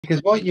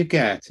Because what you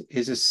get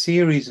is a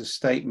series of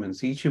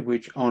statements, each of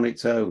which on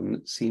its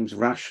own seems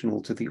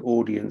rational to the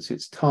audience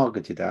it's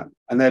targeted at.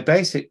 And they're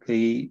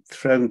basically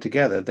thrown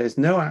together. There's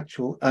no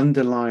actual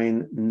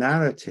underlying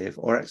narrative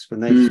or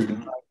explanation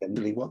behind them.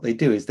 Really, what they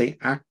do is they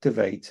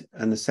activate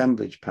an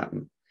assemblage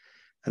pattern.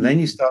 And then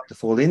you start to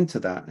fall into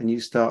that and you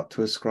start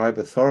to ascribe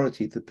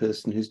authority to the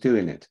person who's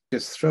doing it.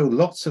 Just throw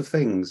lots of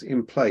things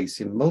in place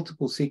in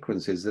multiple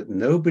sequences that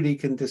nobody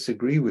can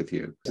disagree with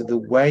you. So the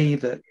way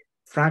that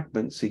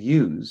fragments are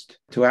used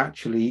to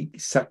actually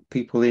suck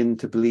people in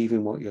to believe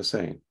in what you're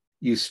saying.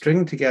 You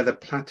string together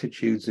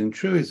platitudes and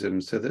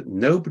truisms so that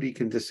nobody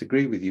can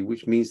disagree with you,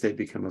 which means they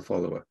become a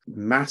follower.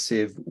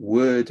 Massive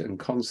word and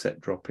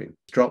concept dropping.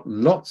 Drop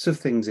lots of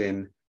things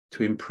in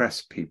to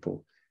impress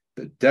people,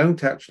 but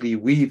don't actually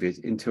weave it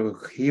into a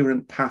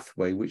coherent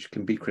pathway which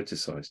can be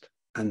criticized.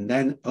 And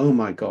then, oh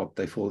my God,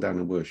 they fall down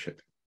and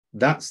worship.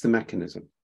 That's the mechanism.